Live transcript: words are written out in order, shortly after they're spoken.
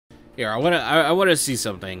Here, I wanna see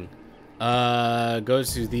something. Go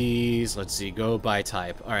to these. Let's see. Go by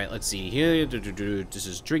type. All right. Let's see here. This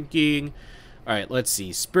is drinking. All right. Let's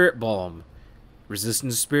see. Spirit Bomb.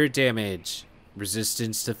 Resistance to spirit damage.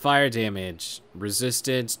 Resistance to fire damage.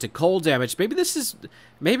 Resistance to cold damage. Maybe this is.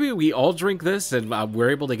 Maybe we all drink this and we're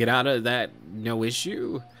able to get out of that no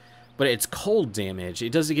issue. But it's cold damage.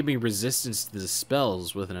 It doesn't give me resistance to the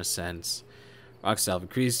spells within a sense. Rock Salve.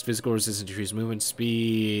 Increased physical resistance. Increased movement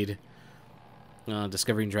speed.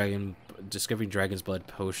 Discovering Dragon's Blood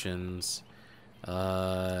potions.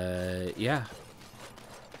 Yeah.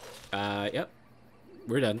 Yep.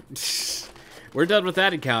 We're done. We're done with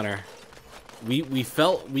that encounter. We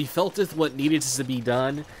felt it what needed to be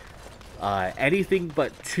done. Anything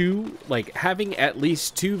but two, like having at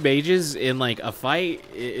least two mages in like a fight,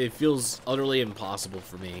 it feels utterly impossible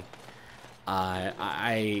for me.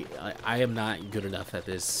 I am not good enough at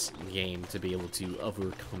this game to be able to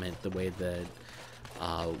overcome it the way that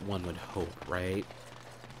one would hope, right?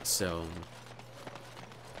 So,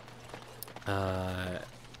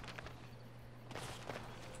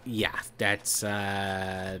 yeah, that's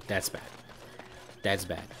bad. That's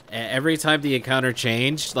bad. Every time the encounter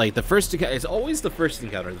changed, like the first encounter, it's always the first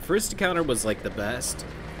encounter. The first encounter was like the best,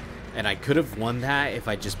 and I could have won that if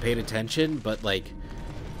I just paid attention, but like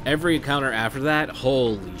every encounter after that,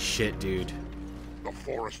 holy shit, dude. The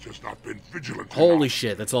forest has not been vigilant. Holy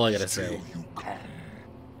shit, that's all I gotta say. You come.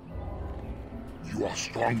 You are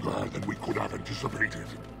stronger than we could have anticipated.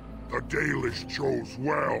 The Dalish chose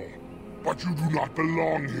well, but you do not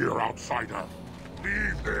belong here, outsider.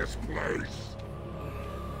 Leave this place.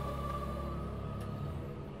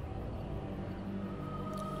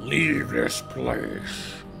 Leave this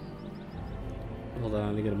place. Hold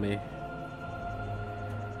on, look at me.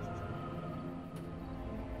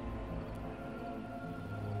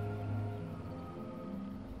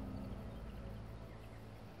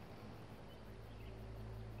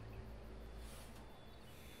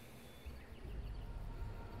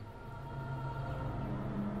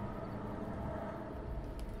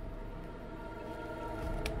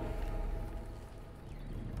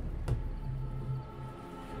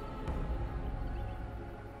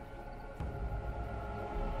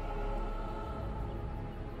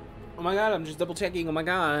 Oh my god, I'm just double checking. Oh my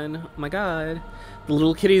god. Oh my god. The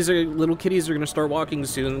little kitties are gonna start walking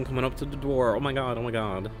soon, coming up to the door. Oh my god, oh my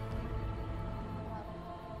god.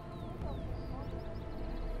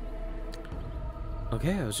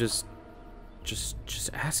 Okay, I was just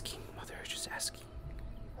asking, mother, just asking.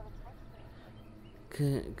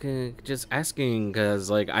 Just asking, cause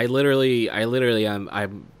like I literally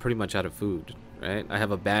I'm pretty much out of food, right? I have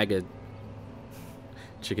a bag of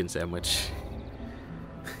chicken sandwich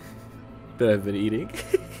that I've been eating.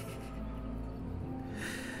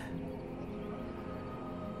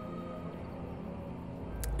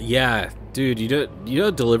 Yeah, dude, you know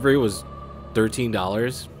delivery was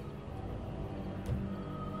 $13?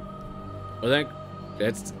 Well,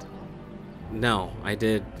 that's no,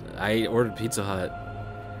 I ordered Pizza Hut.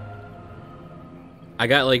 I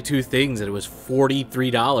got like 2 things and it was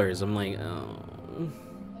 $43. I'm like,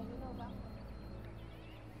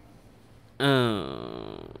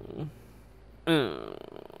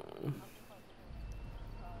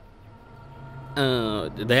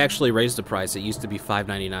 they actually raised the price. It used to be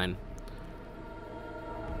 $5.99.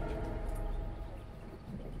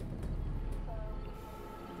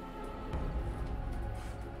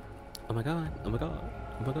 Oh my god, oh my god,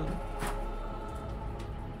 oh my god.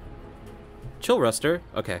 Chill, Ruster.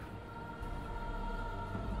 Okay.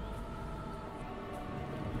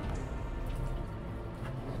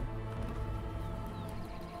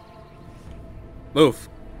 Move.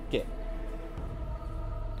 Get.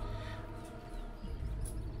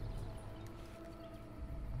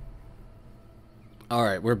 All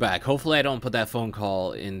right, we're back. Hopefully, I don't put that phone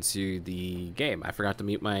call into the game. I forgot to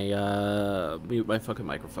mute my fucking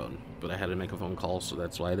microphone, but I had to make a phone call, so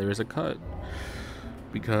that's why there is a cut.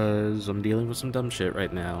 Because I'm dealing with some dumb shit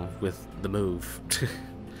right now with the move.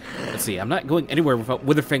 Let's see. I'm not going anywhere without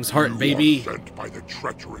Witherfang's heart, baby. You are sent by the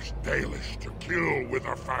treacherous Dalish to kill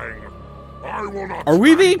Witherfang. I will not. Are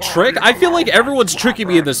we being tricked? I feel like everyone's tricking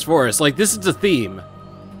me in this forest. Like this is a theme.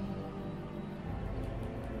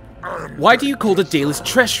 Why do you call the Dalish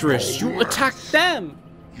treacherous? You attack them.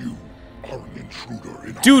 You are an intruder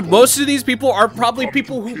in Dude, most of these people are probably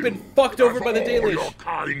people who've been fucked over by the Dalish. Your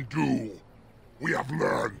kind do. We have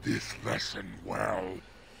learned this lesson well.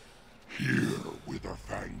 Here,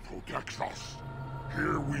 Witherfang protects us.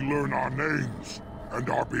 Here we learn our names and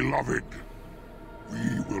are beloved.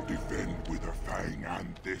 We will defend Witherfang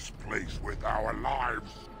and this place with our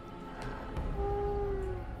lives.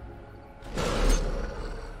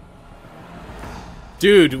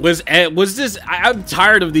 Dude, was this... I'm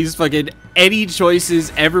tired of these fucking any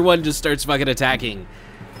choices. Everyone just starts fucking attacking.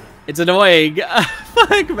 It's annoying.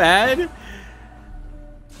 Fuck, man.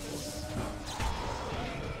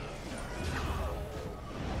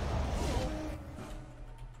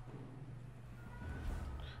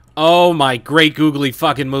 Oh my great googly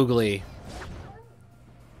fucking moogly.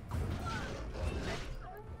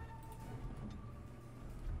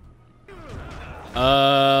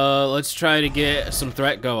 Let's try to get some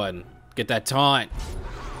threat going. Get that taunt.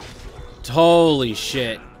 Holy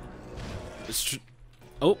shit.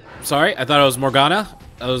 Oh, sorry. I thought it was Morgana.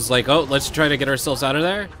 I was like, oh, let's try to get ourselves out of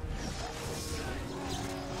there.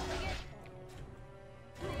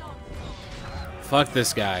 Fuck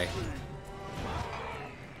this guy.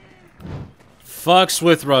 Fuck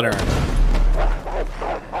Swithrunner.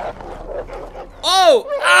 Oh!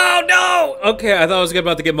 Oh, no! Okay, I thought I was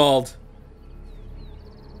about to get mauled.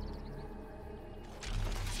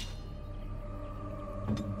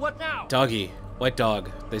 What now? Doggy. White dog.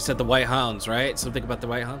 They said the white hounds, right? Something about the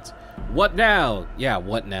white hounds? What now? Yeah,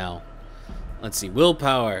 what now? Let's see.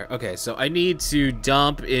 Willpower. Okay, so I need to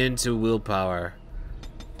dump into willpower.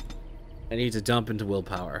 I need to dump into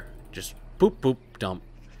willpower. Just boop, boop, dump.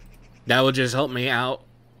 That will just help me out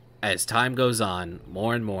as time goes on,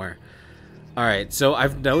 more and more. Alright, so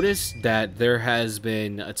I've noticed that there has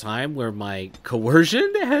been a time where my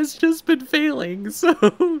coercion has just been failing,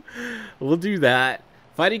 so we'll do that.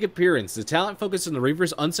 Fighting appearance. The talent focuses on the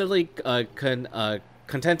Reaver's unsettling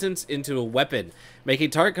contentants into a weapon, making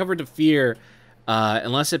target covered to fear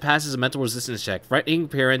unless it passes a mental resistance check. Frightening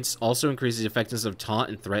appearance also increases the effectiveness of taunt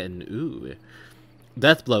and threaten. Ooh.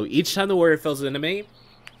 Death blow. Each time the warrior fells an enemy,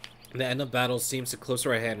 the end of battle seems to close to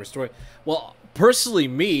right hand, restore it. Well,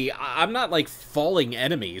 personally, I'm not like falling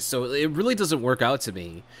enemies, so it really doesn't work out to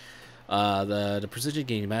me. The precision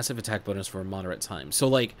gain massive attack bonus for a moderate time. So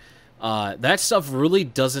like, that stuff really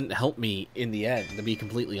doesn't help me in the end, to be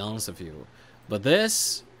completely honest with you. But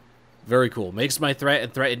this, very cool. Makes my threat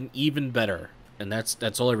and threaten even better, and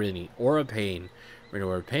that's all I really need. Aura Pain.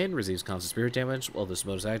 Aura Pain receives constant spirit damage while this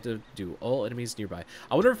mode is active. Do all enemies nearby.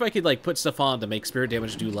 I wonder if I could like put stuff on to make spirit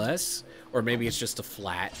damage do less, or maybe it's just a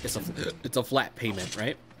flat. It's a flat payment,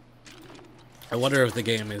 right? I wonder if the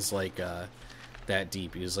game is like that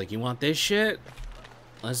deep. He's like, you want this shit?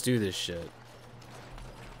 Let's do this shit.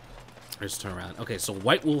 Let's turn around. Okay, so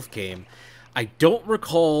White Wolf came. I don't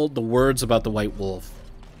recall the words about the White Wolf.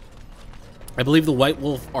 I believe the White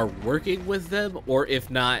Wolf are working with them, or if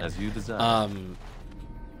not, as you desire.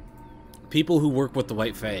 People who work with the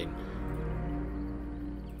White Fang.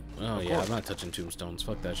 Oh yeah, I'm not touching tombstones.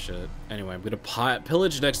 Fuck that shit. Anyway, I'm gonna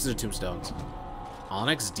pillage next to the tombstones.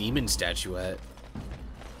 Onyx Demon Statuette.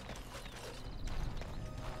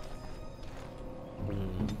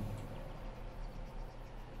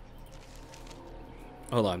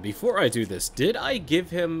 Hold on, before I do this, did I give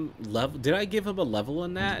him a level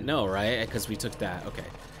in that? No, right? Because we took that. Okay.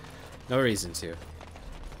 No reason to.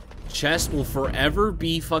 Chest will forever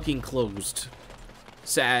be fucking closed.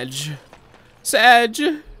 Sag.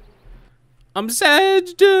 I'm sad. I'm sad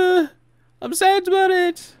about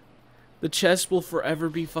it. The chest will forever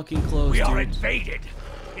be fucking closed. We are invaded.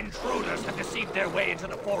 Intruders have deceived their way into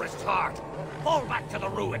the forest's heart. Fall back to the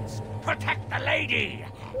ruins. Protect the lady.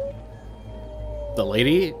 The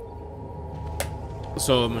lady?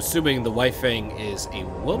 So I'm assuming the White Fang is a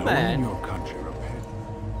woman. No one in your country repent.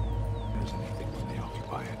 Does anything when they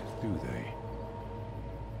occupy it, do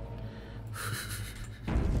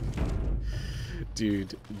they?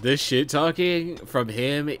 Dude, this shit talking from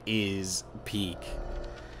him is peak.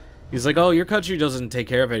 He's like, oh, your country doesn't take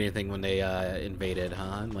care of anything when they invade it,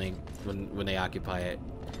 huh? Like, when they occupy it.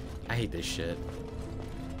 I hate this shit.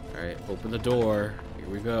 Alright, open the door. Here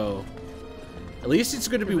we go. At least it's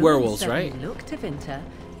going to be werewolves, right? Look to Vinter,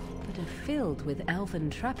 but are filled with elven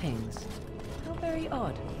trappings. How very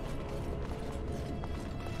odd.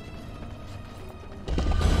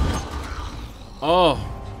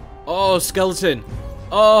 Oh, skeleton.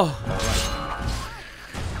 Oh.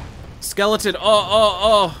 Skeleton.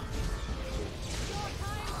 Oh.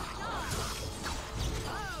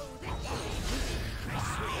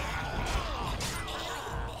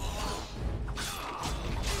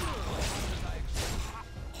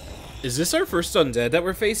 Is this our first undead that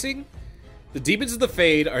we're facing? The demons of the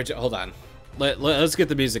Fade are... Hold on. Let's get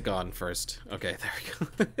the music on first. Okay, there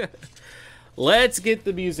we go. Let's get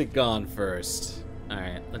the music gone first.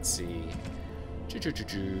 Alright, let's see.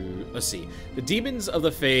 Let's see. The demons of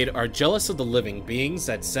the Fade are jealous of the living beings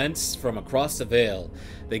that sense from across the veil.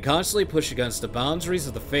 They constantly push against the boundaries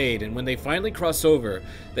of the Fade, and when they finally cross over,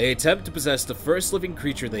 they attempt to possess the first living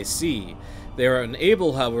creature they see. They are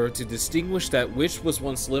unable, however, to distinguish that which was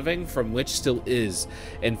once living from which still is.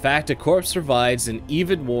 In fact, a corpse provides an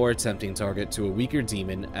even more tempting target to a weaker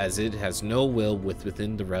demon, as it has no will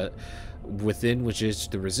within which is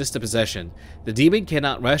to resist the possession. The demon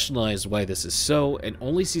cannot rationalize why this is so, and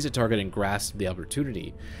only sees a target and grasps the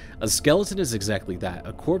opportunity. A skeleton is exactly that,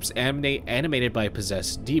 a corpse animated by a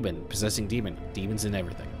possessing demon. Demons in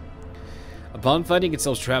everything. Upon finding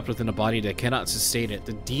itself trapped within a body that cannot sustain it,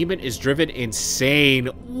 the demon is driven insane.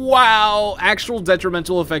 Wow! Actual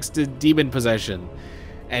detrimental effects to demon possession.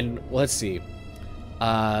 And let's see.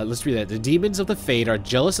 Let's read that. The demons of the Fade are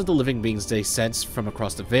jealous of the living beings they sense from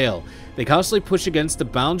across the veil. They constantly push against the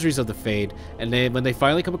boundaries of the Fade, and when they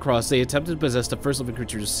finally come across, they attempt to possess the first living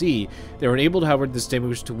creature to see. They are unable, however, to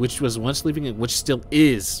distinguish to which was once living and which still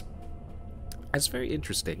is. That's very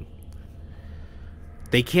interesting.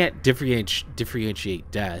 They can't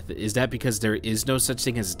differentiate death. Is that because there is no such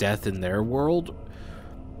thing as death in their world?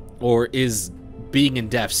 Or is being in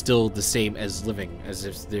death still the same as living, as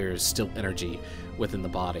if there's still energy within the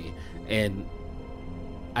body? And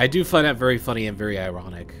I do find that very funny and very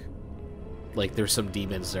ironic. Like, there's some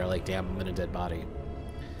demons that are like, damn, I'm in a dead body.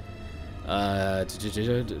 It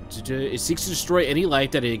seeks to destroy any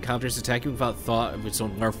life that it encounters, attacking without thought of its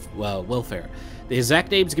own welfare. The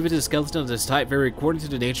exact names given to the skeleton of this type vary according to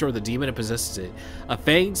the nature of the demon that possesses it. A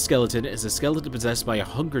fanged skeleton is a skeleton possessed by a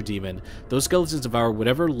hunger demon. Those skeletons devour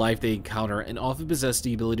whatever life they encounter and often possess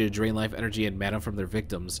the ability to drain life energy and mana from their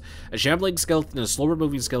victims. A shambling skeleton is a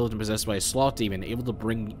slower-moving skeleton possessed by a sloth demon, able to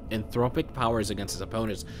bring anthropic powers against its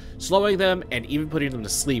opponents, slowing them and even putting them to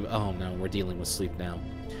sleep. Oh no, we're dealing with sleep now.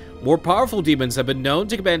 More powerful demons have been known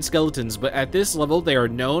to command skeletons, but at this level they are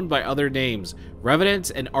known by other names.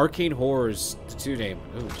 Revenants and Arcane Horrors, the two name.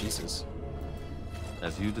 Oh, Jesus.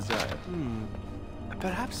 As you desire.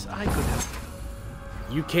 Perhaps I could help.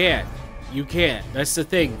 You can't. You can't. That's the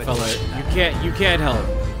thing, fella. You can't help.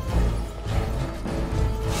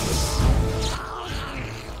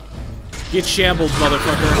 Get shambled,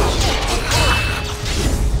 motherfucker.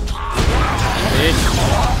 Bitch.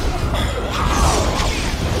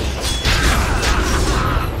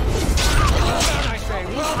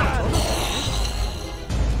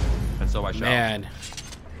 So I shall. Man,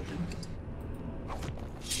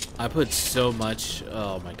 I put so much.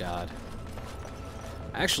 Oh my god.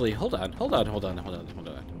 Actually, hold on.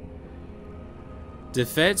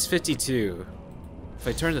 Defense 52. If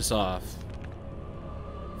I turn this off,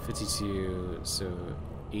 52. So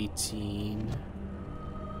 18.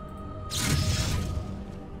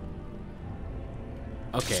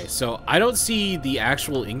 Okay, so I don't see the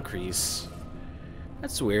actual increase.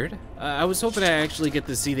 That's weird. I was hoping I actually get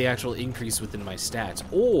to see the actual increase within my stats.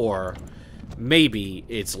 Or maybe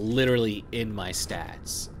it's literally in my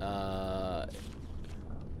stats.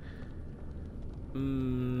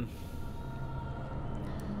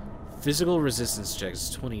 Physical resistance checks,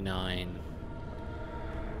 29.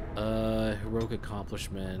 Heroic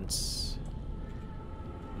accomplishments.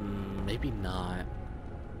 Maybe not.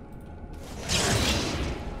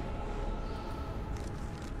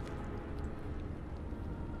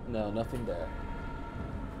 No, nothing there.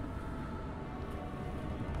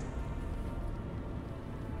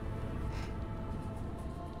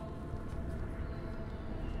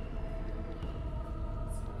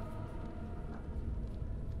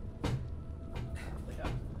 Lay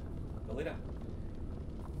down. Go lay down.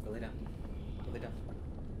 Go lay down. Go lay down.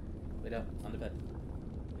 Lay down on the bed.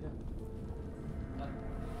 Lay down.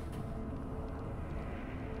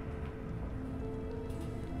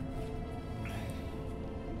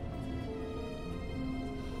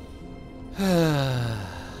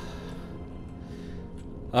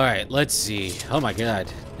 Alright, let's see. Oh my god.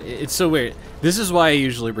 It's so weird. This is why I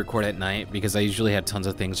usually record at night, because I usually have tons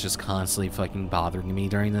of things just constantly fucking bothering me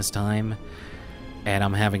during this time. And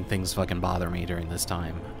I'm having things fucking bother me during this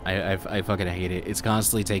time. I fucking hate it. It's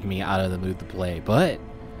constantly taking me out of the mood to play. But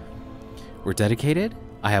we're dedicated.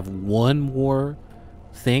 I have one more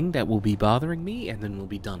thing that will be bothering me, and then we'll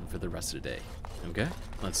be done for the rest of the day. Okay?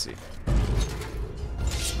 Let's see.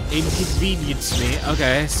 Inconvenience me.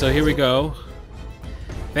 Okay, so here we go.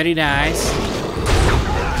 Very nice.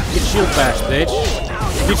 Get shield bash, bitch.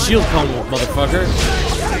 Get shield pummel, motherfucker.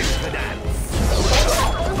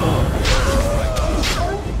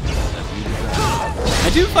 I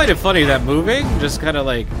do find it funny that moving, just kind of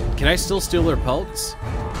like, can I still steal their pelts?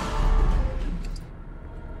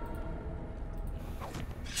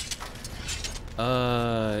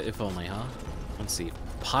 If only, huh? Let's see.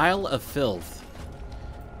 Pile of filth.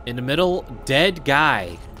 In the middle, dead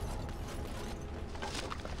guy.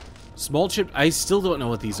 Small chip. I still don't know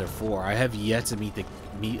what these are for. I have yet to meet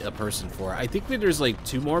a person for. I think that there's like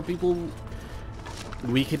 2 more people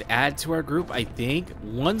we could add to our group. I think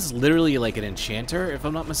one's literally like an enchanter, if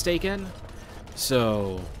I'm not mistaken.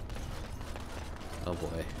 So, oh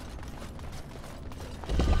boy.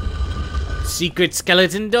 Secret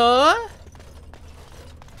skeleton door?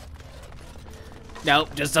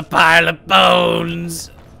 Nope, just a pile of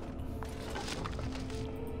bones.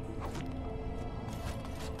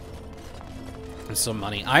 And some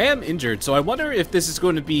money. I am injured, so I wonder if this is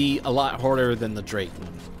going to be a lot harder than the Drake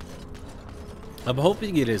one. I'm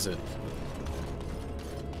hoping it isn't.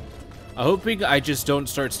 I'm hoping I just don't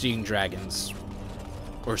start seeing dragons.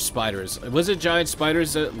 Or spiders. Was it giant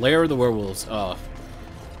spiders? Lair of the werewolves. Oh.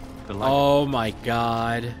 Oh my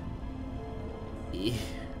god.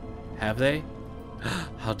 Have they?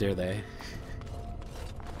 How dare they?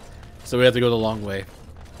 So we have to go the long way.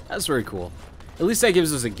 That's very cool. At least that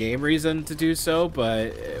gives us a game reason to do so, but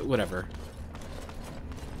whatever.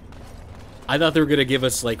 I thought they were gonna give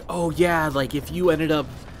us like, oh yeah, like if you ended up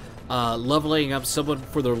leveling up someone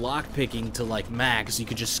for their lockpicking to like max, you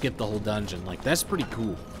could just skip the whole dungeon. Like that's pretty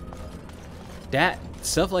cool. That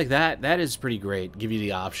stuff like that is pretty great. Give you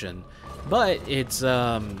the option, but it's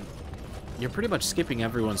you're pretty much skipping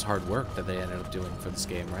everyone's hard work that they ended up doing for this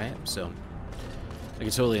game, right? So I can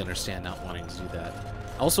totally understand not wanting to do that.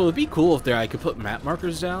 Also, it'd be cool if I could put map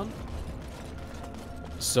markers down,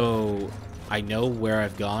 so I know where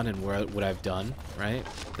I've gone and what I've done, right?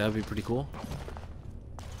 That would be pretty cool.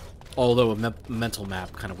 Although a mental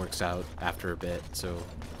map kind of works out after a bit, so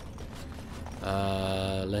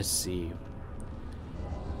let's see.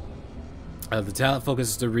 The talent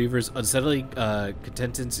focuses the Reaver's unsettling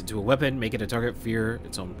contentants into a weapon, making a target fear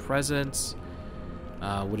its own presence.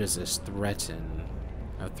 What is this? Threaten.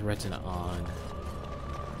 Threaten on.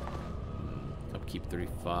 Upkeep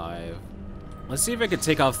 35. Let's see if I can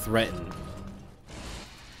take off threaten.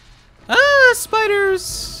 Ah,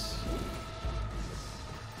 spiders!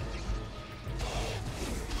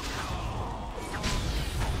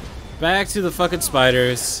 Back to the fucking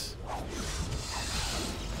spiders.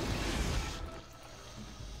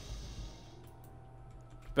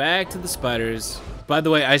 Back to the spiders. By the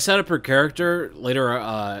way, I set up her character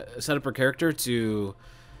later. Set up her character to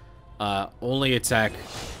only attack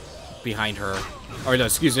behind her, or no,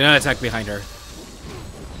 excuse me, not attack behind her.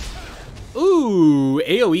 Ooh,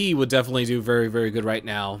 AOE would definitely do very, very good right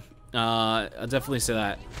now. I'll definitely say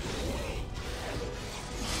that.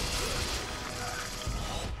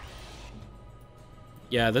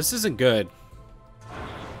 Yeah, this isn't good.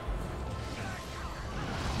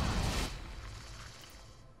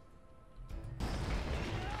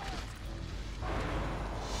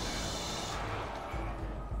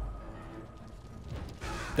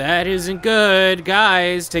 That isn't good,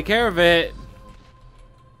 guys. Take care of it.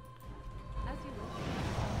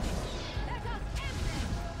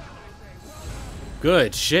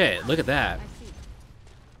 Good shit. Look at that.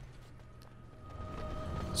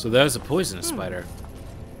 So that was a poisonous spider.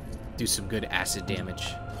 Do some good acid damage.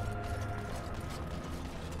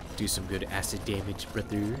 Do some good acid damage,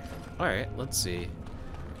 brother. Alright, let's see.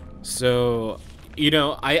 So, you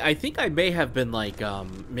know, I think I may have been like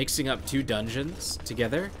mixing up 2 dungeons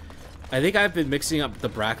together. I think I've been mixing up the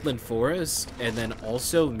Brackland Forest and then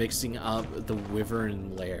also mixing up the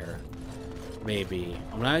Wyvern Lair. Maybe.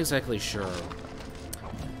 I'm not exactly sure.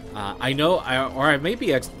 I know, or I may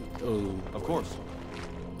be oh, Of course.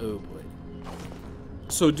 oh boy.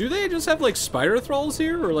 So do they just have like spider thralls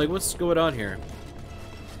here, or like what's going on here?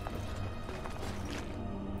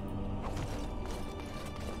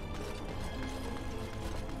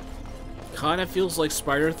 Kind of feels like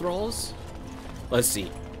spider thralls. Let's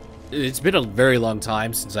see. It's been a very long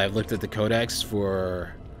time since I've looked at the codex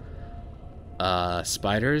for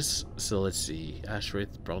spiders. So let's see.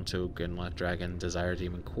 Ashwraith, Bronto, Grinlock Dragon, Desire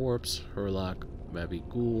Demon Corpse, Hurlock, Maybe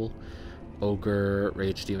Ghoul, Ogre,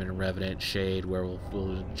 Rage Demon and Revenant, Shade, Werewolf,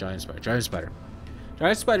 Giant Spider. Giant Spider.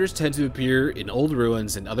 Giant spiders tend to appear in old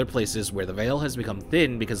ruins and other places where the veil has become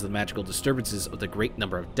thin because of the magical disturbances of the great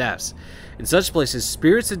number of deaths. In such places,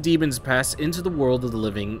 spirits and demons pass into the world of the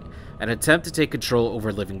living and attempt to take control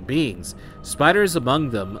over living beings. Spiders among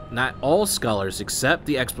them. Not all scholars accept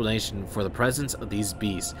the explanation for the presence of these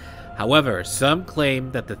beasts. However, some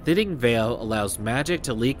claim that the thinning veil allows magic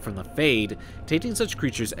to leak from the Fade, taking such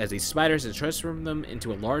creatures as these spiders and transforming them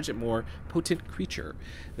into a large and more potent creature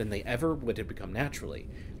than they ever would have become naturally.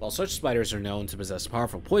 While such spiders are known to possess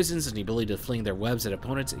powerful poisons and the ability to fling their webs at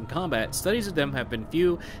opponents in combat, studies of them have been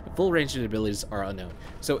few, and full range of abilities are unknown.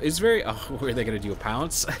 So it's very... Oh, are they going to do a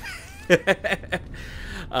pounce?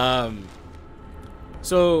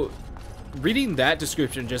 So reading that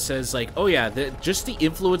description just says like, oh yeah, just the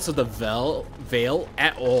influence of the veil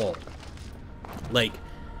at all. Like,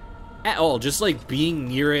 at all, just like being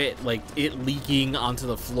near it, like it leaking onto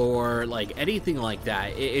the floor, like anything like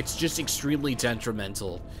that. It's just extremely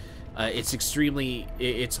detrimental.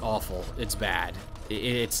 It's awful. It's bad.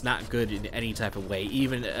 It's not good in any type of way.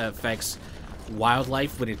 Even affects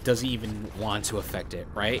wildlife when it doesn't even want to affect it,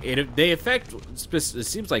 right? They affect, it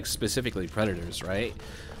seems like specifically predators, right?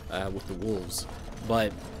 With the wolves.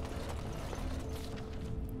 But,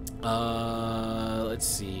 let's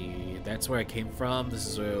see. That's where I came from. This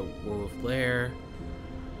is a Werewolf Lair.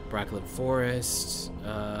 Bracklin Forest.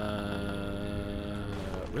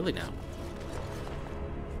 Really now.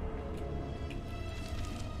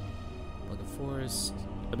 Forest.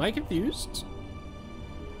 Am I confused?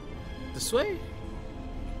 This way?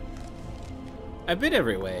 I've been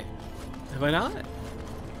every way. Have I not?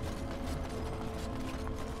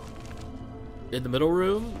 In the middle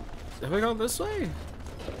room? Have I gone this way?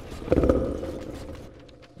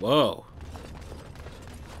 Whoa.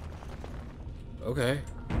 Okay.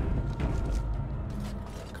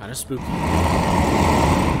 Kind of spooky.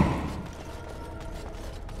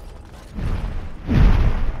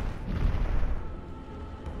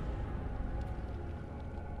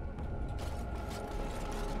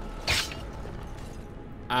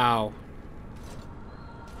 Ow.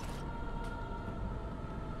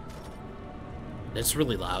 It's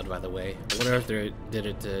really loud, by the way. I wonder if they did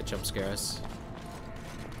it to jump scare us.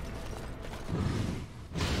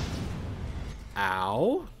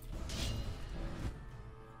 Ow.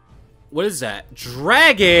 What is that?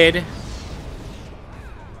 Dragon!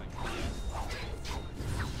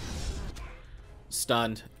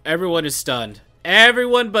 Stunned. Everyone is stunned.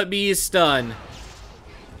 Everyone but me is stunned.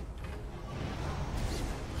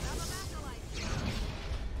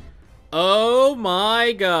 Oh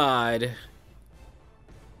my god.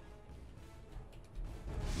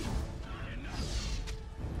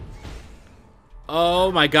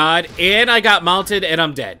 Oh my god. And I got mounted and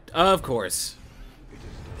I'm dead. Of course.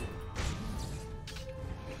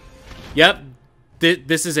 Yep.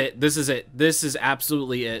 This is it. This is it. This is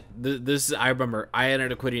absolutely it. This is, I remember. I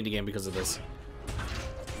ended up quitting the game because of this.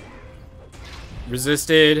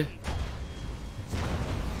 Resisted.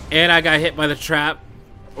 And I got hit by the trap.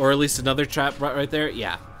 Or at least another trap right there.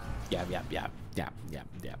 Yeah. Yeah.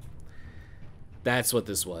 That's what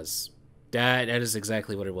this was. That is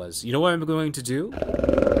exactly what it was. You know what I'm going to do?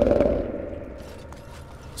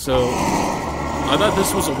 So, I thought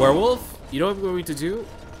this was a werewolf. You know what I'm going to do?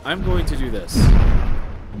 I'm going to do this.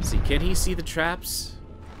 Let's see, can he see the traps?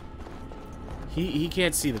 He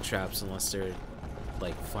can't see the traps unless they're,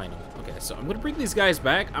 like, final. Okay, so I'm going to bring these guys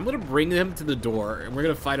back. I'm going to bring them to the door, and we're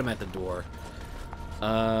going to fight them at the door.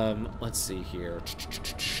 Let's see here.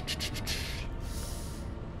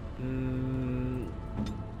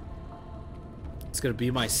 It's gonna be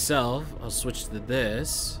myself. I'll switch to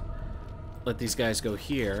this. Let these guys go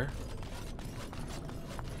here.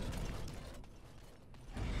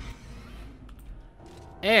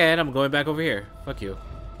 And I'm going back over here. Fuck you.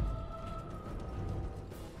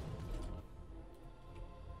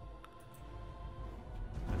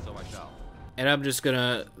 And so I shall. And I'm just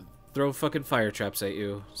gonna throw fucking fire traps at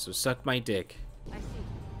you. So suck my dick. I see.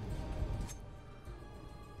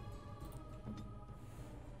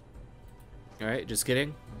 Alright, just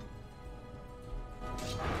kidding.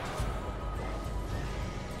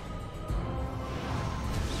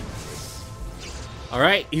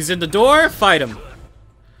 Alright, he's in the door, fight him.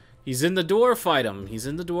 He's in the door, fight him. He's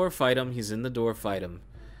in the door, fight him. He's in the door, fight him.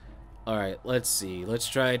 Alright, let's see. Let's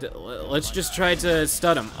just try to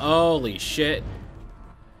stun him. Holy shit.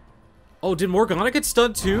 Oh, did Morgana get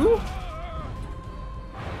stunned too?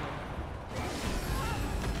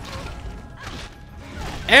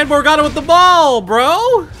 And Morgana with the ball,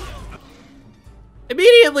 bro!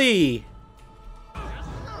 Immediately!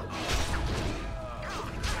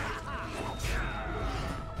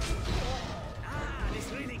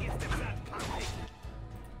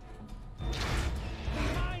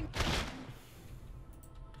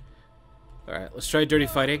 Alright, let's try dirty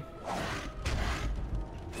fighting.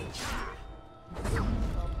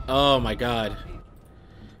 Oh my god.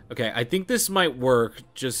 Okay, I think this might work.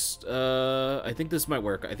 Just, I think this might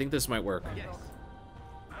work. I think this might work.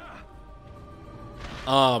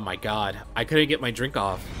 Oh my god. I couldn't get my drink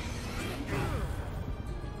off.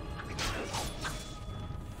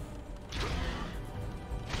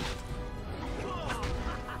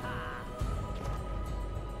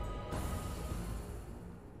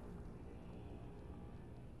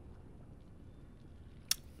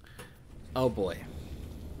 Oh boy.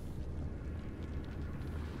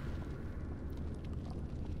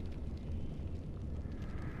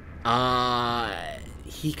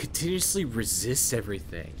 He continuously resists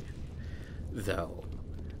everything, though.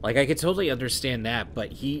 Like, I could totally understand that,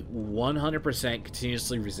 but he 100%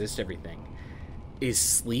 continuously resists everything. Is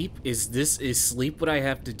sleep what I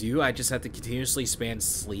have to do? I just have to continuously spam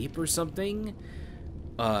sleep or something?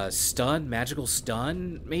 Stun? Magical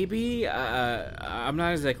stun, maybe? I'm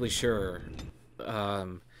not exactly sure.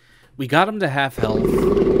 We got him to half health.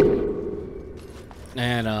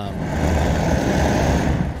 And,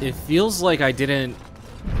 it feels like I didn't...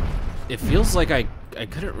 It feels like I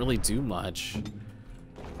couldn't really do much.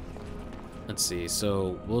 Let's see,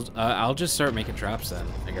 so I'll just start making traps then,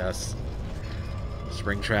 I guess.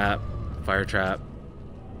 Spring trap, fire trap,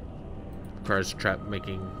 cars trap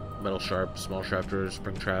making, metal sharp, small trapdoors,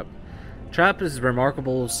 spring trap. Trap is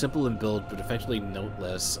remarkable, simple in build, but effectively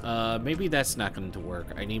noteless. Maybe that's not going to work.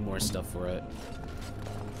 I need more stuff for it.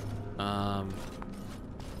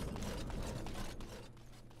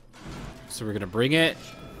 So we're gonna bring it.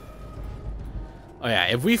 Oh yeah,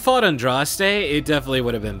 if we fought Andraste, it definitely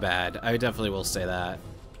would have been bad. I definitely will say that.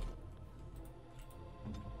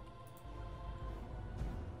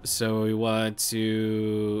 So we want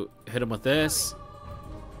to hit him with this,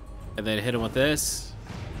 and then hit him with this.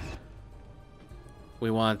 We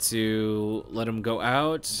want to let him go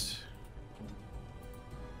out.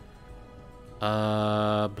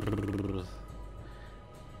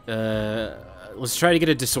 Let's try to get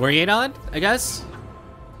a disorient on, I guess.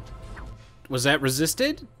 Was that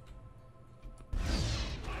resisted?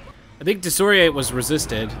 I think disorient was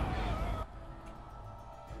resisted.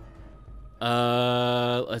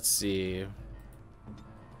 Let's see.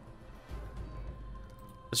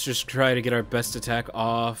 Let's just try to get our best attack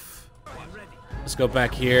off. Let's go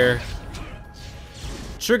back here.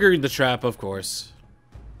 Triggering the trap, of course.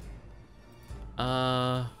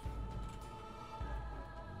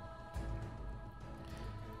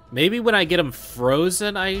 Maybe when I get him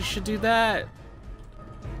frozen, I should do that.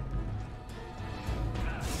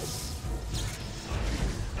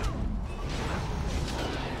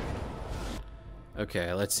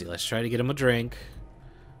 Okay, let's see. Let's try to get him a drink.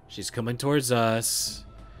 She's coming towards us.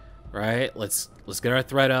 Right? Let's get our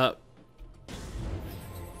threat up.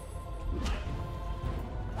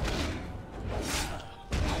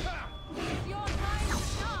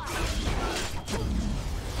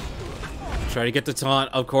 Try to get the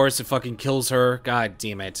taunt. Of course, it fucking kills her. God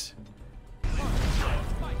damn it.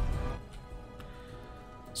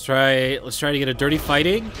 Let's try to get a dirty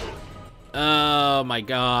fighting. Oh my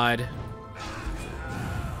god.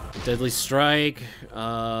 Deadly strike.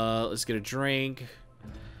 Let's get a drink.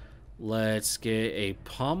 Let's get a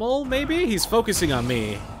pummel, maybe? He's focusing on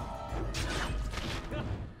me.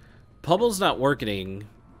 Pummel's not working.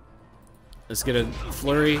 Let's get a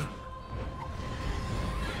flurry.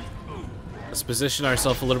 Let's position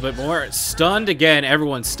ourselves a little bit more. Stunned again.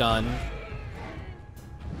 Everyone's stunned.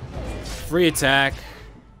 Free attack.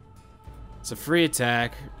 It's a free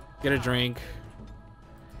attack. Get a drink.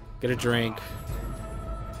 Get a drink.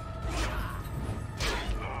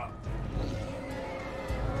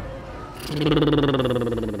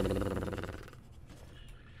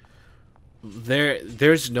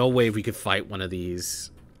 There's no way we could fight one of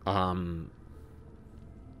these.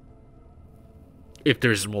 If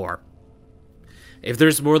there's more. If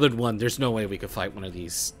there's more than one, there's no way we could fight one of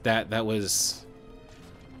these. That was...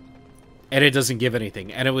 And it doesn't give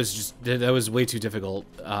anything. And it was just... That was way too difficult.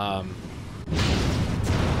 And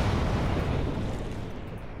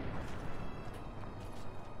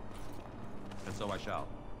so I shall.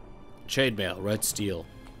 Chainmail, red steel.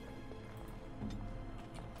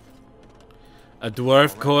 A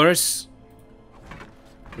dwarf course.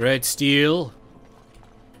 Red steel.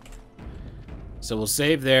 So we'll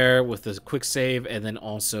save there with a quick save and then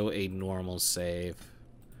also a normal save.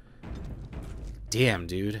 Damn,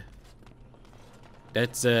 dude.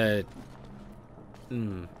 That's I'm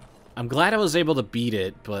glad I was able to beat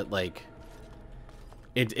it, but like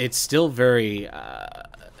it's still very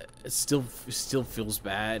it still feels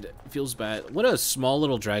bad. It feels bad. What a small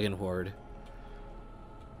little dragon horde.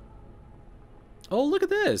 Oh, look at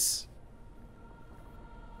this.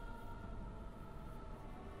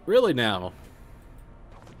 Really now.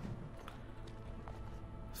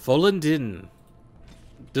 Folden.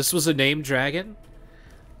 This was a named dragon?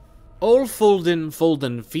 Old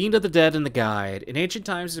Folden, fiend of the dead and the guide. In ancient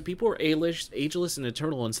times, the people were ageless and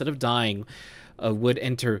eternal. Instead of dying, would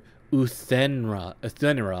enter Uthenra,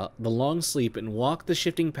 the long sleep, and walk the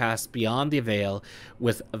shifting paths beyond the veil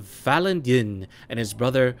with Valendin and his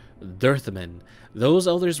brother Durthaman. Those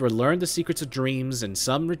elders would learn the secrets of dreams, and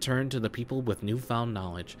some returned to the people with newfound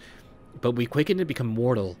knowledge. But we quickened to become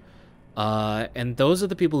mortal. And those are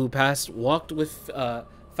the people who walked with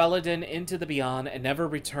Faladin into the beyond and never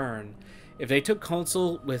returned. If they took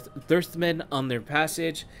counsel with Thurthman on their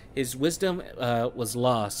passage, his wisdom was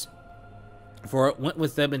lost. For it went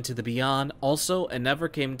with them into the beyond also and never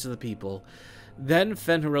came to the people. Then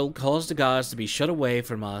Fenrir caused the gods to be shut away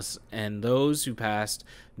from us, and those who passed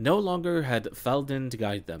no longer had Faladin to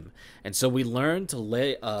guide them. And so we learned to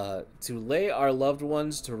lay our loved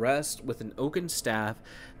ones to rest with an oaken staff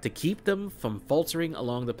to keep them from faltering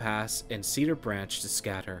along the paths, and cedar branch to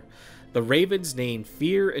scatter. The ravens named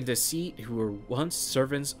Fear and Deceit, who were once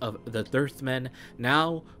servants of the Thurthmen,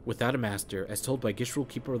 now without a master, as told by Gishrul,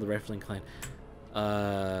 keeper of the Rifling clan.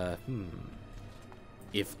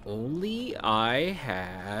 If only I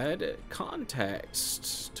had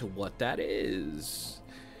context to what that is.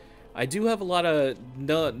 I do have a lot of,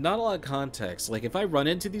 not a lot of context. Like, if I run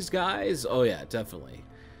into these guys, oh yeah, definitely.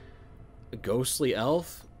 A ghostly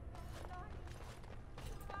elf?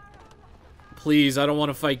 Please, I don't want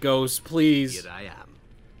to fight ghosts, please. Here I am.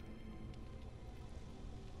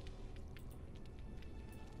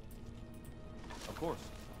 Of course.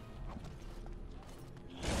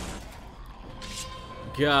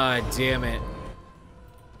 God damn it.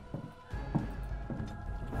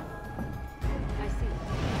 I see.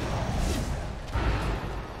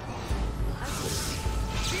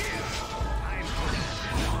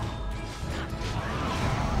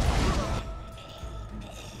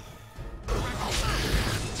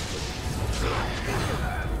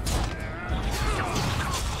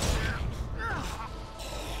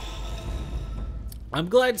 I'm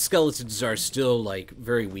glad skeletons are still, like,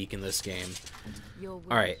 very weak in this game.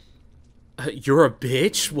 Alright. You're a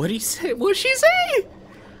bitch? What'd he say? What'd she say?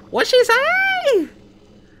 What'd she say?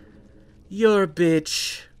 You're a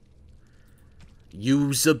bitch.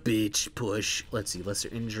 Use a bitch. Push. Let's see. Lesser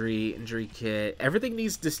injury kit. Everything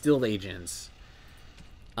needs distilled agents.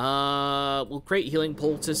 We'll create healing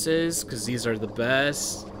poultices, because these are the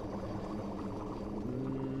best.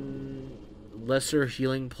 Lesser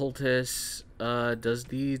healing poultice. Do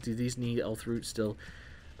these need elf root still?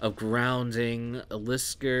 Of grounding,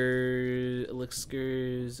 elixirs.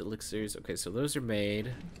 Okay, so those are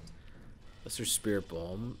made. Lesser spirit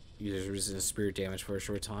bomb. Users resist spirit damage for a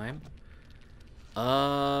short time.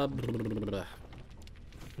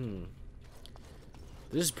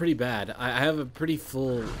 This is pretty bad. I have a pretty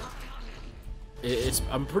full.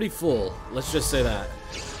 I'm pretty full. Let's just say that.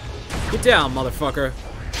 Get down, motherfucker.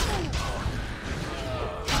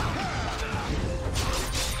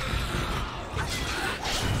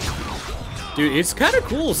 Dude, it's kind of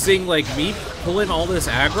cool seeing, like, me pulling all this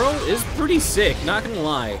aggro. It's pretty sick, not gonna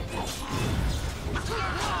lie.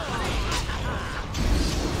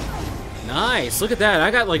 Nice, look at that.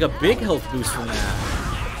 I got, like, a big health boost from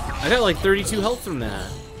that. I got, like, 32 health from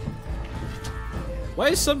that. Why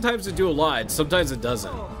does sometimes it do a lot, sometimes it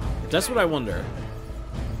doesn't? That's what I wonder.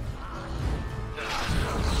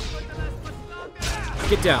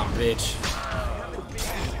 Get down, bitch.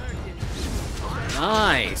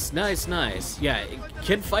 Nice, nice, nice. Yeah,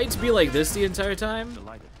 can fights be like this the entire time?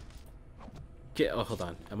 Oh, hold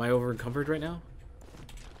on. Am I over encumbered right now?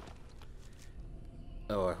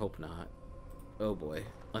 Oh, I hope not. Oh boy.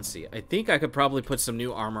 Let's see. I think I could probably put some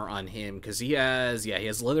new armor on him because he has, yeah, he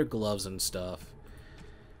has leather gloves and stuff.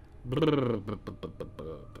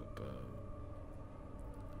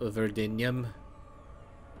 Verdinium.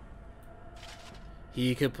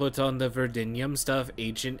 He could put on the Verdinium stuff.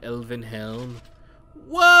 Ancient Elven Helm.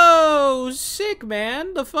 Whoa! Sick,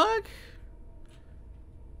 man. The fuck?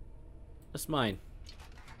 That's mine.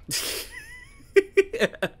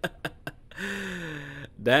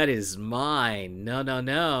 That is mine. No, no,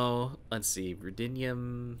 no. Let's see.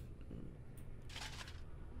 Verdinium.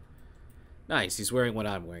 Nice. He's wearing what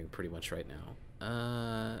I'm wearing pretty much right now.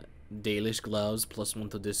 Dalish gloves. +1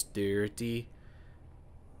 to dexterity.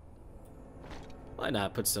 Why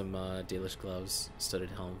not put some Dalish gloves, studded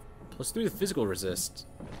helm? +3 to physical resist.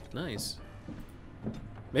 Nice.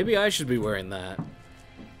 Maybe I should be wearing that.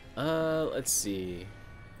 Let's see.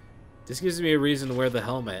 This gives me a reason to wear the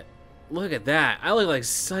helmet. Look at that. I look like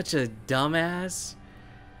such a dumbass,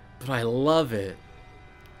 but I love it.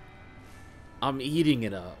 I'm eating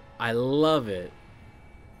it up. I love it.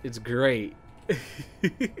 It's great.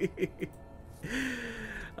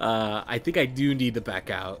 I think I do need to back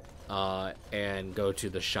out. And go to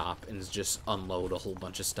the shop and just unload a whole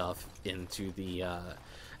bunch of stuff into the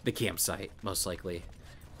campsite, most likely.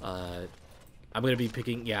 I'm gonna be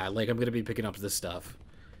picking, yeah, like I'm gonna be picking up this stuff.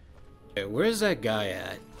 Okay, where's that guy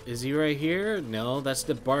at? Is he right here? No, that's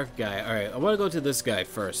the bark guy. All right, I want to go to this guy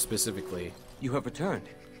first, specifically. You have returned.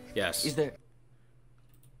 Yes. Is there...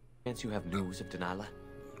 Chance you have news of Delilah?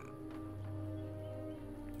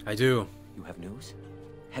 I do. You have news?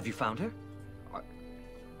 Have you found her?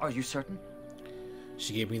 Are you certain?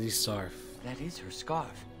 She gave me the scarf. That is her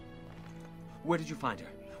scarf. Where did you find her?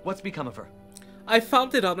 What's become of her? I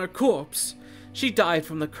found it on her corpse. She died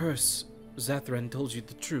from the curse. Zathran told you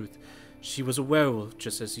the truth. She was a werewolf,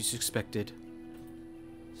 just as you suspected.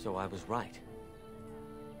 So I was right.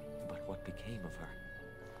 But what became of her?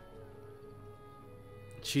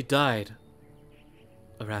 She died,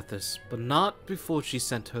 Arathis, but not before she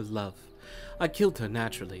sent her love. I killed her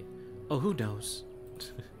naturally. Oh, who knows?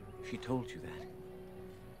 She told you that?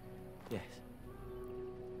 Yes.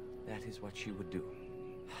 That is what she would do.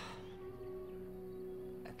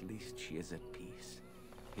 At least she is at peace.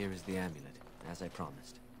 Here is the amulet, as I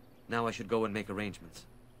promised. Now I should go and make arrangements.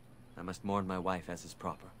 I must mourn my wife as is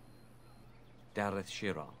proper. Dareth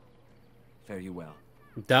Shiral. Fare you well.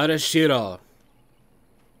 Dareth Shiral.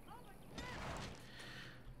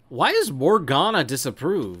 Why does Morgana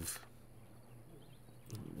disapprove?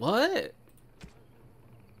 What?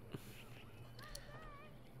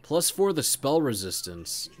 +4 the spell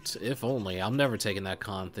resistance. If only. I'm never taking that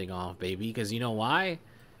con thing off, baby. Because you know why?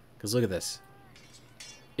 Because look at this.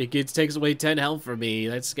 It takes away 10 health from me.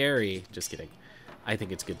 That's scary. Just kidding. I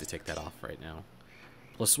think it's good to take that off right now.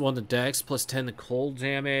 +1 to dex, +10 to cold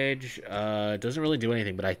damage. Doesn't really do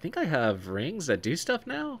anything, but I think I have rings that do stuff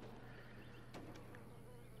now.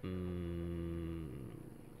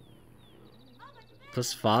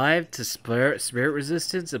 +5 to spirit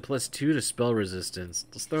resistance and +2 to spell resistance.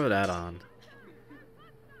 Let's throw that on.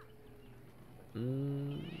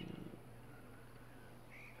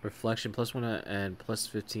 Reflection +1 and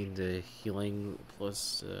 +15 to healing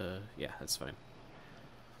yeah, that's fine.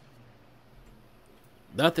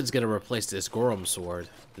 Nothing's gonna replace this Gorum sword.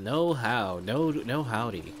 No how. No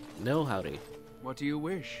howdy. No howdy. What do you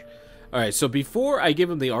wish? Alright, so before I give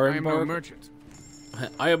him the I am iron no bar, merchant.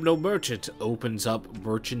 I am no merchant. Opens up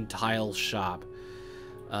mercantile shop.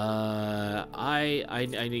 I'm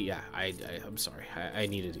sorry. I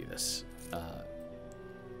need to do this.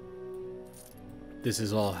 This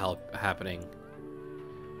is all happening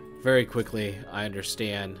very quickly. I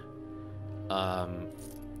understand.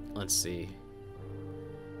 Let's see.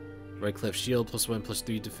 Red Cliff Shield +1,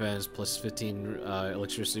 +3 defense, +15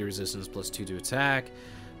 electricity resistance, +2 to attack,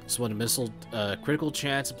 +1 to missile critical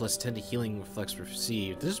chance, +10 to healing reflex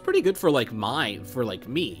received. This is pretty good for like me.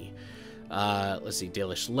 Let's see,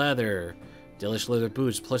 Dalish leather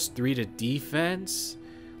boots, +3 to defense,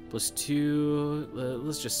 +2.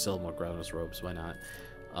 Let's just sell more Groundless robes. Why not?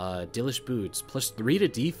 Dalish boots, +3 to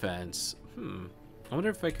defense. I wonder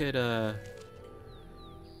if I could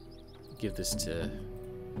give this to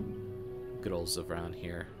good old Zavran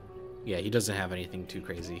here. Yeah, he doesn't have anything too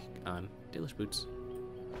crazy on Dalish boots.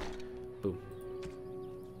 Boom.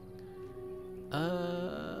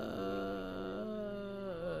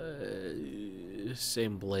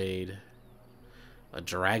 Same blade. A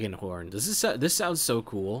dragon horn. This sounds so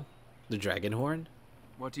cool. The dragon horn.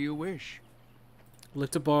 What do you wish? Look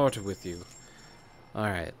to barter with you. All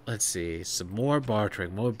right, let's see. Some more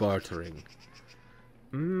bartering. More bartering.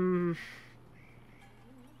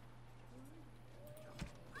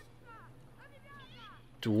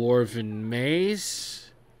 Dwarven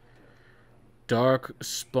mace. Dark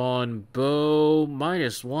spawn bow.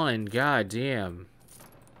 -1. God damn.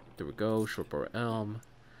 There we go. Shortbow elm.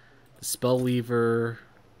 The spell weaver.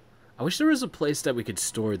 I wish there was a place that we could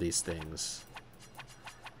store these things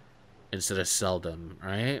instead of sell them,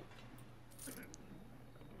 right?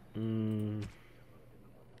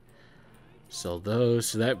 Sell those.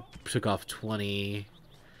 So that took off 20.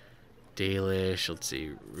 Dalish. Let's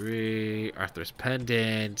see. Arthur's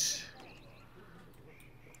pendant.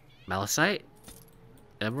 Malachite.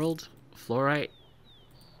 Emerald. Fluorite.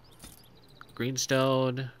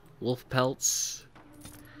 Greenstone. Wolf pelts.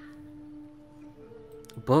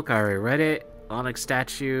 Book. I already read it. Onyx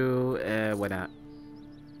statue. Why not?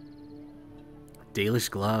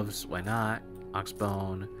 Dalish gloves. Why not?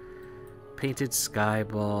 Oxbone. Painted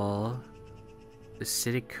skyball.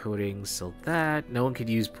 Acidic coating. So that. No one could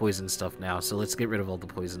use poison stuff now. So let's get rid of all the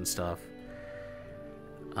poison stuff.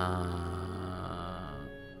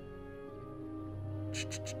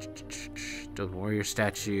 Stone warrior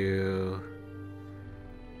statue.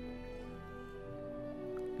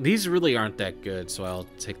 These really aren't that good, so I'll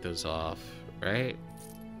take those off, right?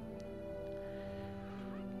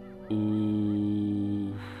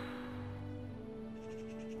 Ooh.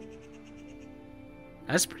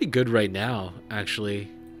 That's pretty good right now, actually.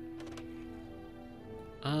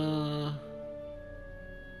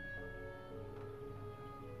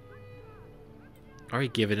 Already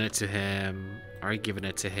giving it to him. Already giving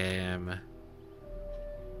it to him.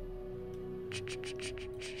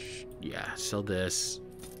 Yeah, sell this.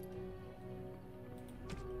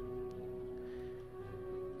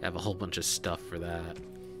 I have a whole bunch of stuff for that.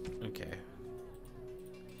 Okay.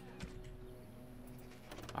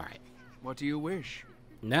 Alright. What do you wish?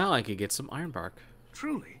 Now I could get some ironbark.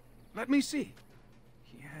 Truly. Let me see.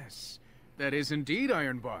 Yes, that is indeed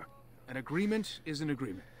ironbark. An agreement is an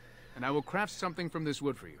agreement. And I will craft something from this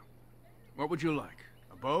wood for you. What would you like?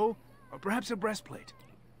 A bow? Or perhaps a breastplate?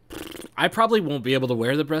 I probably won't be able to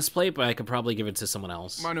wear the breastplate, but I could probably give it to someone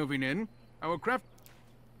else. Manuvinin, I will craft...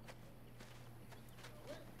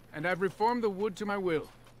 And I've reformed the wood to my will.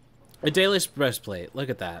 A Dalish breastplate. Look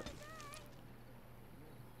at that.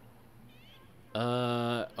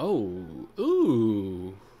 Oh.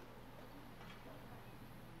 Ooh.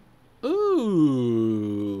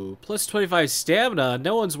 Ooh. Plus 25 stamina.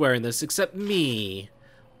 No one's wearing this except me.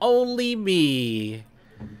 Only me.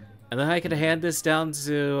 And then I can hand this down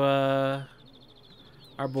to,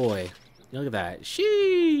 our boy. Look at that.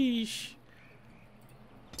 Sheesh.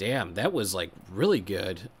 Damn, that was, like, really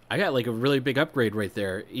good. I got, like, a really big upgrade right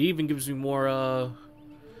there. It even gives me more,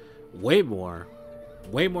 way more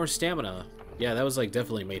stamina. Yeah, that was, like,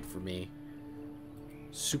 definitely made for me.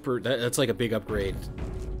 Super, that's, like, a big upgrade.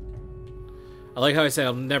 I like how I said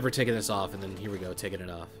I'm never taking this off, and then here we go, taking it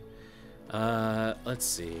off. Let's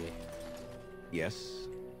see. Yes?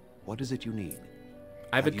 What is it you need?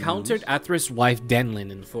 I've encountered Athris' wife,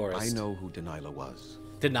 Denlin, in the forest. I know who Delilah was.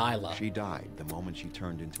 Delilah. She died the moment she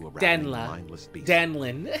turned into a rattling, mindless beast.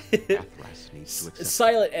 Denlin. Athras needs to accept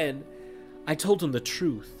Silent N. I told him the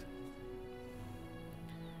truth.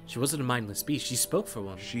 She wasn't a mindless beast. She spoke for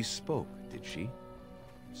one. She spoke, did she?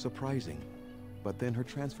 Surprising. But then her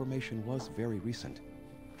transformation was very recent.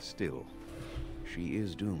 Still, she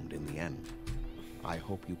is doomed in the end. I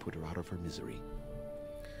hope you put her out of her misery.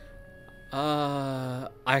 I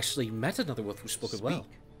actually met another wolf who spoke as well.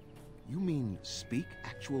 You mean speak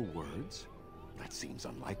actual words? That seems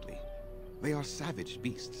unlikely. They are savage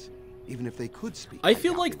beasts. Even if they could speak, I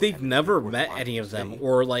feel like they've never met any of them,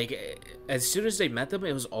 or like, as soon as they met them,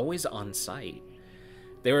 it was always on sight.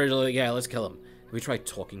 They were like, yeah, let's kill them. Have we tried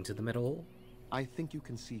talking to them at all? I think you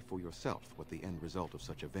can see for yourself what the end result of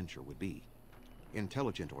such a venture would be.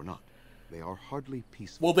 Intelligent or not, they are hardly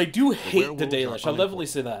peaceful. Well, they do hate the Dalish. I'll definitely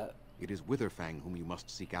say that. It is Witherfang whom you must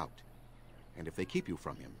seek out. And if they keep you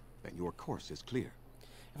from him, then your course is clear.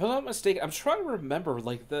 If I'm not mistaken, I'm trying to remember,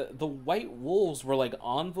 like, the White Wolves were, like,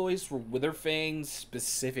 envoys for Witherfang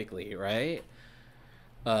specifically, right?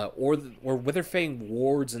 Or Witherfang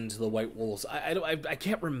wards into the White Wolves. I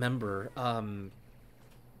can't remember. I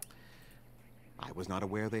was not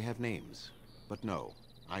aware they have names. But no,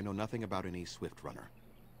 I know nothing about any Swift Runner.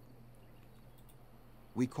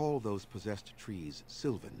 We call those possessed trees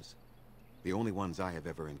Sylvans. The only ones I have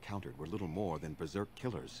ever encountered were little more than berserk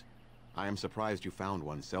killers. I am surprised you found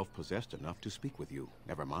one self-possessed enough to speak with you.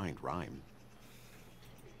 Never mind rhyme.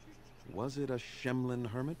 Was it a Shemlin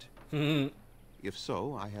hermit? If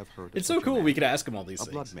so, I have heard. It's so cool we could ask him all these things.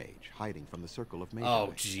 A blood mage hiding from the circle of mages.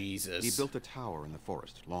 Oh Jesus! He built a tower in the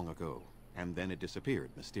forest long ago, and then it disappeared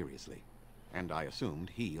mysteriously, and I assumed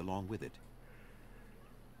he along with it.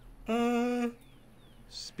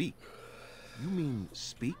 Speak? You mean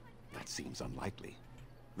speak? That seems unlikely.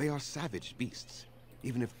 They are savage beasts,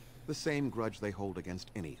 even if the same grudge they hold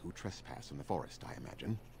against any who trespass in the forest, I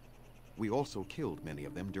imagine. We also killed many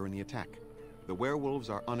of them during the attack. The werewolves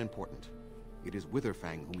are unimportant. It is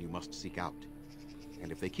Witherfang whom you must seek out.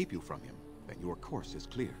 And if they keep you from him, then your course is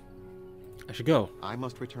clear. I should go. I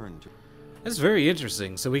must return to... That's very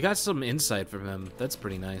interesting. So we got some insight from him. That's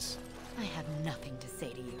pretty nice. I have nothing to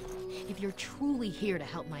say to you. If you're truly here to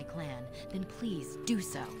help my clan, then please do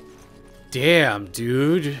so. Damn,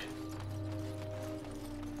 dude.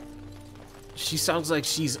 She sounds like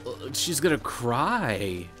she's gonna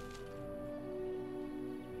cry.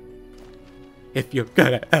 If you're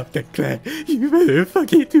gonna help the clan, you better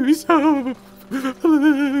fucking do so.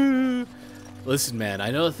 Listen, man,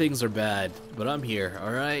 I know things are bad, but I'm here,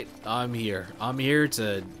 alright? I'm here. I'm here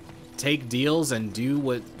to take deals and do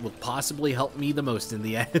what will possibly help me the most in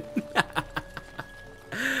the end.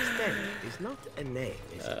 Sten is not a name,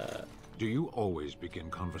 is it? Do you always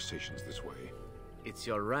begin conversations this way? It's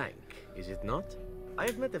your rank, is it not? I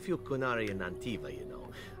have met a few Kunari in Antiva, you know.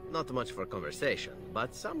 Not much for conversation,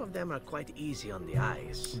 but some of them are quite easy on the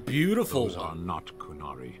eyes. Beautiful. Those are not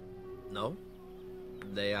Kunari. No?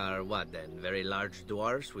 They are what then? Very large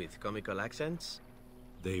dwarves with comical accents?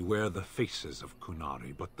 They wear the faces of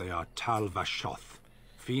Kunari, but they are Tal Vashoth,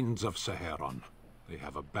 fiends of Saheron. They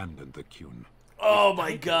have abandoned the Qun. Oh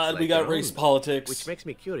my god, we got race politics. Which makes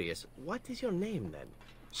me curious. What is your name then?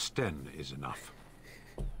 Sten is enough.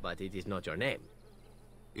 But it is not your name.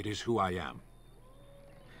 It is who I am.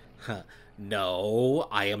 No,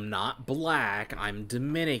 I am not black. I'm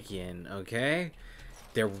Dominican, okay?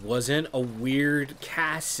 There wasn't a weird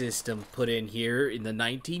caste system put in here in the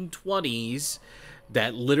 1920s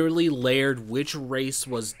that literally layered which race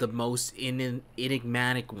was the most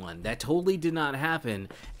enigmatic one. That totally did not happen,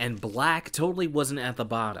 and black totally wasn't at the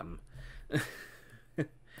bottom.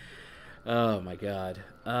 Oh my god.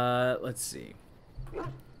 Let's see.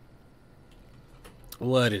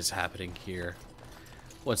 What is happening here?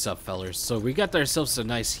 What's up, fellers? So we got ourselves a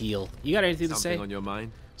nice heal. You got anything to say? Something on your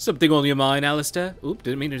mind? Something on your mind, Alistair? Oop,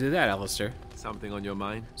 didn't mean to do that, Alistair. Something on your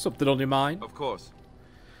mind? Something on your mind? Of course.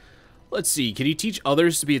 Let's see. Can you teach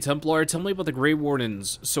others to be a Templar? Tell me about the Grey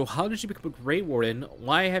Wardens. So how did you become a Grey Warden?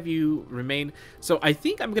 Why have you remained... So I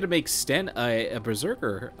think I'm going to make Sten a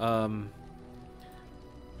Berserker.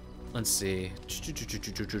 Let's see.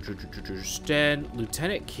 Sten,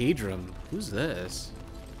 Lieutenant Cadrum. Who's this?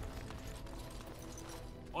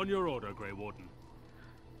 On your order, Grey Warden.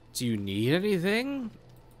 Do you need anything?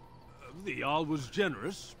 The Jarl was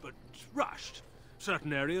generous, but rushed.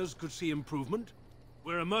 Certain areas could see improvement.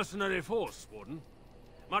 We're a mercenary force, Warden.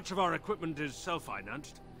 Much of our equipment is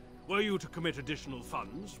self-financed. Were you to commit additional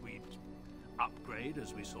funds, we'd upgrade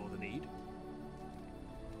as we saw the need.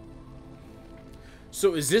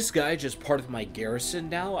 So is this guy just part of my garrison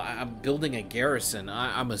now? I'm building a garrison.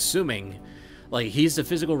 I'm assuming. Like, he's the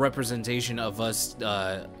physical representation of us,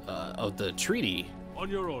 of the treaty. On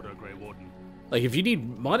your order, Grey Warden. Like, if you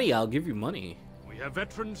need money, I'll give you money. We have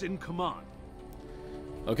veterans in command.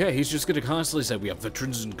 Okay, he's just gonna constantly say, we have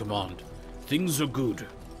veterans in command. Things are good.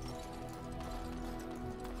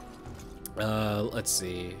 Let's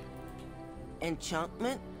see.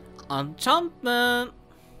 Enchantment? Enchantment!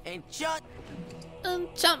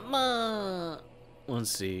 Enchantment!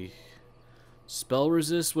 Let's see. Spell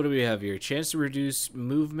resist, what do we have here? Chance to reduce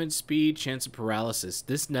movement speed, chance of paralysis.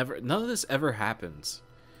 None of this ever happens.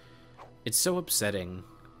 It's so upsetting.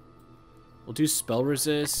 We'll do spell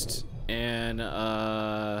resist, and,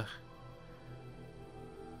 there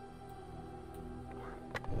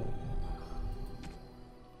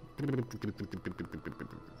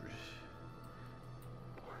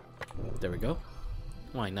we go.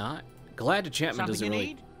 Why not? Glad enchantment doesn't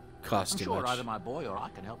really cost too much. I'm sure either my boy or I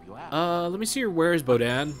can help you out. Let me see your wares,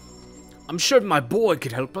 Bodan. I'm sure my boy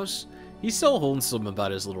could help us. He's so wholesome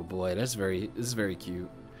about his little boy. This is very cute.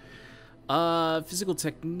 Physical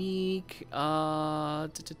technique.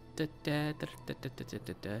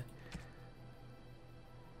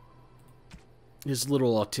 His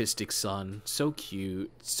little autistic son. So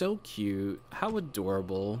cute. So cute. How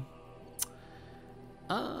adorable.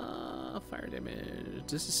 Fire damage.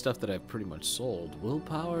 This is stuff that I've pretty much sold.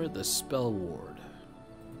 Willpower, the spell ward.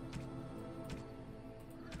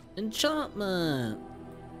 Enchantment.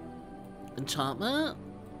 Enchantment.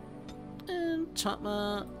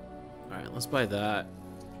 Enchantment. Alright, let's buy that.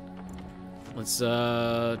 Let's,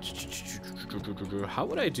 how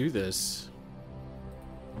would I do this?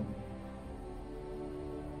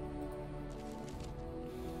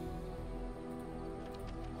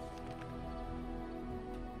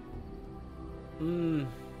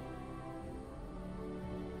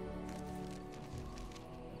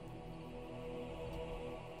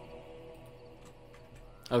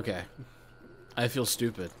 Okay. I feel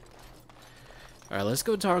stupid. Alright, let's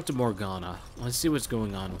go talk to Morgana. Let's see what's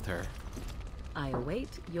going on with her. I await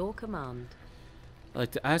your command. I'd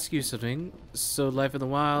like to ask you something. So, life in the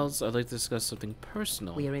wilds, I'd like to discuss something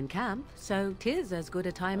personal. We're in camp, so 'tis as good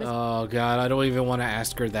a time as... Oh god, I don't even want to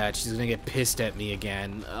ask her that. She's gonna get pissed at me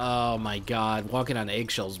again. Oh my god, walking on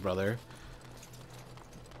eggshells, brother.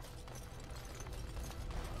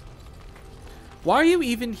 Why are you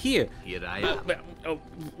even here? Here I am.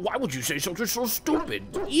 Why would you say something so stupid?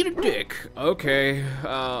 Eat a dick. Okay,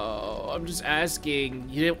 I'm just asking.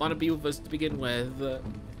 You didn't want to be with us to begin with.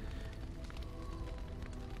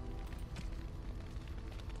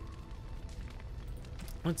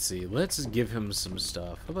 Let's see. Let's give him some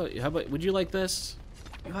stuff. How about? Would you like this?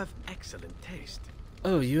 You have excellent taste.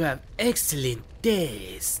 Oh, you have excellent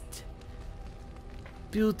taste.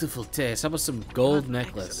 Beautiful taste. How about some gold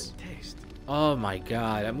necklace? Excellent taste. Oh my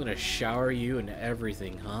god, I'm gonna shower you and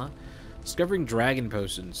everything, huh? Discovering dragon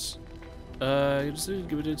potions. Just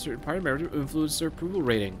give it a certain party member to influence their approval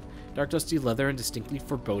rating. Dark dusty leather and distinctly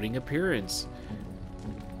foreboding appearance.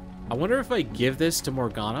 I wonder if I give this to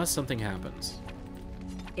Morgana, something happens.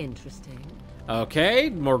 Interesting. Okay,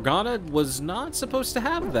 Morgana was not supposed to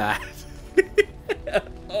have that.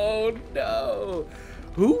 Oh no!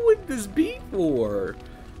 Who would this be for?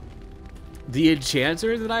 The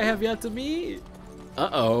enchanter that I have yet to meet?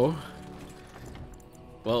 Uh-oh.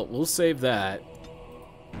 Well, we'll save that.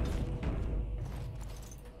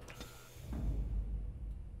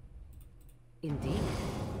 Indeed.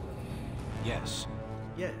 Yes.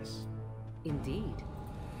 Yes. Indeed.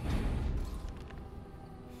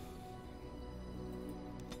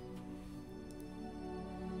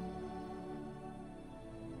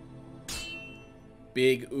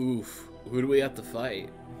 Big oof. Who do we have to fight?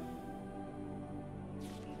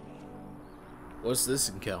 What's this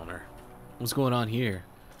encounter? What's going on here?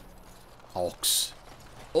 Hawks.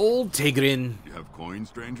 Old Tigrin. You have coin,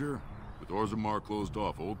 stranger? With Orzammar closed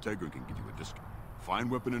off, old Tigrin can give you a discount. Fine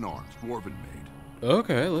weapon and arms, dwarven made.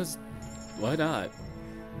 Okay, why not?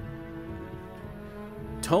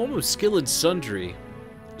 Tome of Skill and Sundry.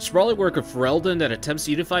 Sprawling work of Ferelden that attempts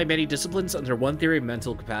to unify many disciplines under one theory of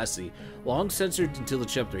mental capacity. Long censored until the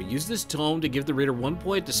chapter. Use this tome to give the reader 1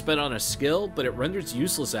 point to spend on a skill, but it renders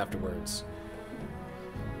useless afterwards.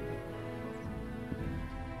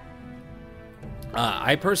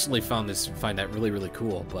 I personally find that really, really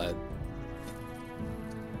cool, but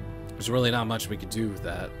there's really not much we could do with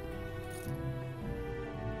that.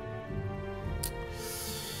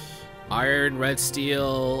 Iron, red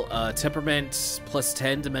steel, temperament,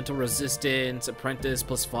 +10 to mental resistance, apprentice,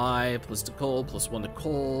 +5, plus to cold, +1 to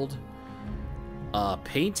cold.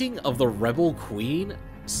 Painting of the Rebel Queen,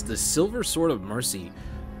 the Silver Sword of Mercy,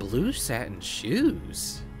 blue satin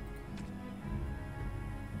shoes.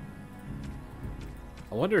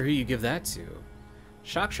 I wonder who you give that to.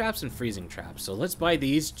 Shock traps and freezing traps. So let's buy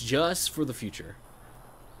these just for the future.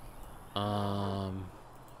 And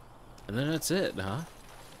then that's it, huh?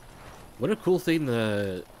 What a cool thing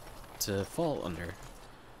to fall under.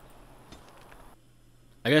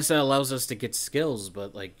 I guess that allows us to get skills,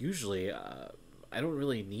 but like usually I don't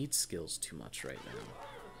really need skills too much right now.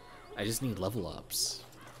 I just need level ups.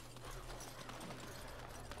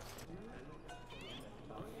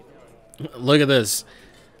 Look at this.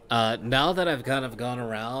 Now that I've kind of gone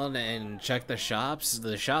around and checked the shops have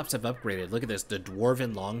upgraded. Look at this, the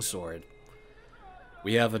Dwarven Longsword.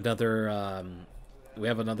 We have another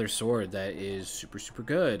sword that is super, super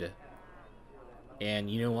good.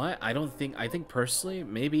 And you know what? I think personally,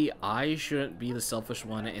 maybe I shouldn't be the selfish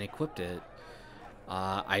one and equip it.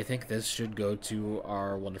 I think this should go to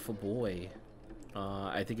our wonderful boy.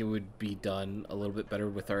 I think it would be done a little bit better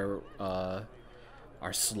with our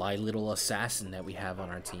sly little assassin that we have on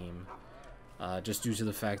our team. Just due to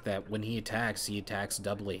the fact that when he attacks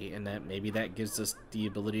doubly, and that maybe that gives us the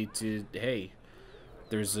ability to, hey,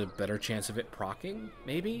 there's a better chance of it proccing,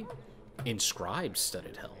 maybe? Inscribed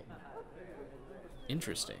studded helm.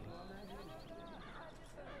 Interesting.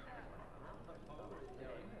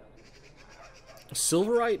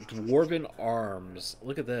 Silverite Dwarven Arms.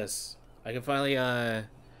 Look at this. I can finally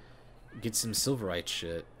get some Silverite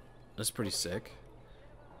shit. That's pretty sick.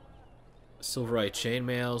 Silverite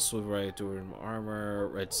chainmail, Silverite Dwarven armor,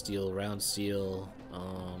 red steel, round steel.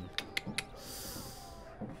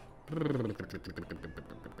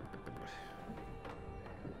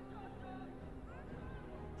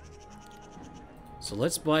 So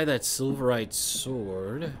let's buy that Silverite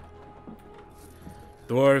sword.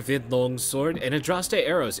 Dwarven longsword and Adraste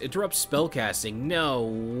arrows. Interrupts spellcasting. No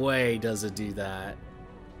way does it do that.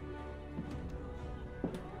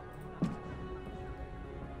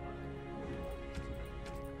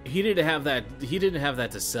 He didn't have that. He didn't have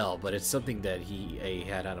that to sell, but it's something that he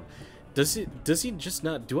had on him. Does he just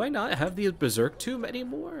not? Do I not have the Berserk Tomb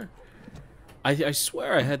anymore? I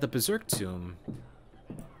swear I had the Berserk Tomb.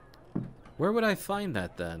 Where would I find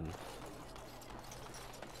that then?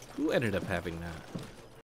 Who ended up having that?